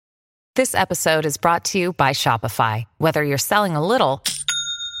This episode is brought to you by Shopify. Whether you're selling a little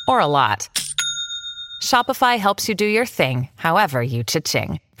or a lot, Shopify helps you do your thing, however you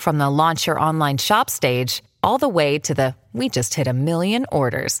cha-ching. From the launch your online shop stage, all the way to the we just hit 1 million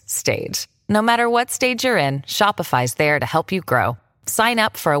orders stage. No matter what stage you're in, Shopify's there to help you grow. Sign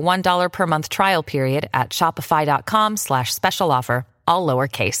up for a $1 per month trial period at shopify.com/special offer, all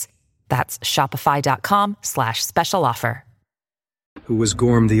lowercase. That's shopify.com/special offer. Who was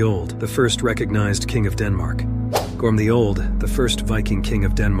Gorm the Old, the first recognized king of Denmark. Gorm the Old, the first Viking king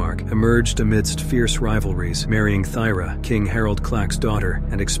of Denmark, emerged amidst fierce rivalries, marrying Thyra, King Harald Klak's daughter,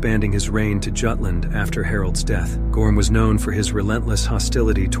 and expanding his reign to Jutland after Harald's death. Gorm was known for his relentless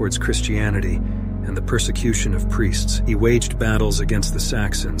hostility towards Christianity and the persecution of priests. He waged battles against the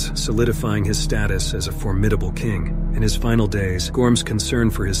Saxons, solidifying his status as a formidable king. In his final days, Gorm's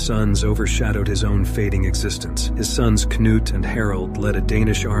concern for his sons overshadowed his own fading existence. His sons Knut and Harald led a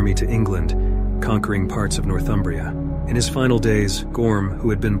Danish army to England, conquering parts of Northumbria. In his final days, Gorm,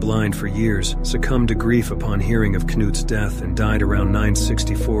 who had been blind for years, succumbed to grief upon hearing of Knut's death and died around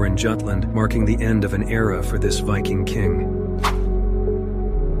 964 in Jutland, marking the end of an era for this Viking king.